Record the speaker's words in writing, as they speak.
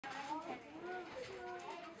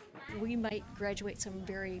we might graduate some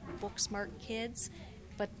very book smart kids,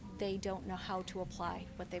 but they don't know how to apply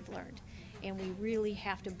what they've learned. And we really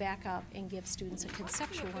have to back up and give students a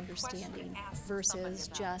conceptual understanding versus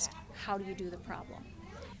just how do you do the problem.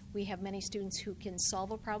 We have many students who can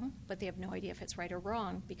solve a problem, but they have no idea if it's right or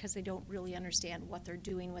wrong because they don't really understand what they're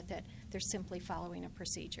doing with it. They're simply following a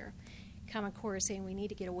procedure. Common Core is saying we need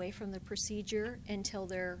to get away from the procedure until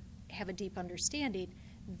they have a deep understanding.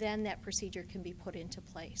 Then that procedure can be put into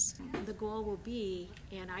place. The goal will be,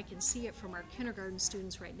 and I can see it from our kindergarten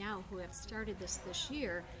students right now who have started this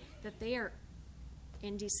year, that they are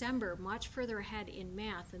in December much further ahead in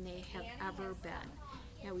math than they have ever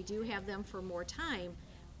been. Now we do have them for more time,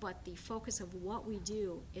 but the focus of what we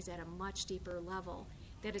do is at a much deeper level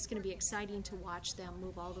that it's going to be exciting to watch them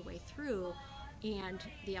move all the way through and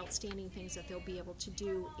the outstanding things that they'll be able to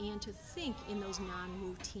do and to think in those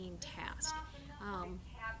non-routine tasks.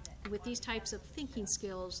 With these types of thinking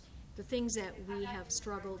skills, the things that we have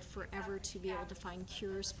struggled forever to be able to find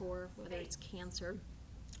cures for, whether it's cancer,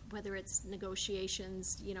 whether it's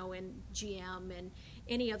negotiations, in GM and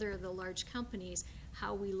any other of the large companies,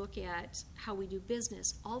 how we look at how we do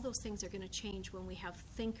business, all those things are going to change when we have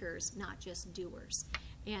thinkers, not just doers.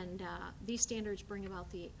 And these standards bring about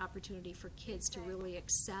the opportunity for kids to really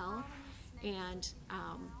excel, and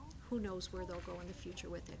who knows where they'll go in the future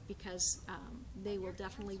with it, because they will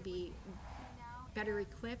definitely be better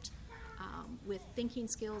equipped with thinking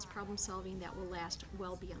skills, problem solving that will last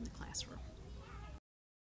well beyond the classroom.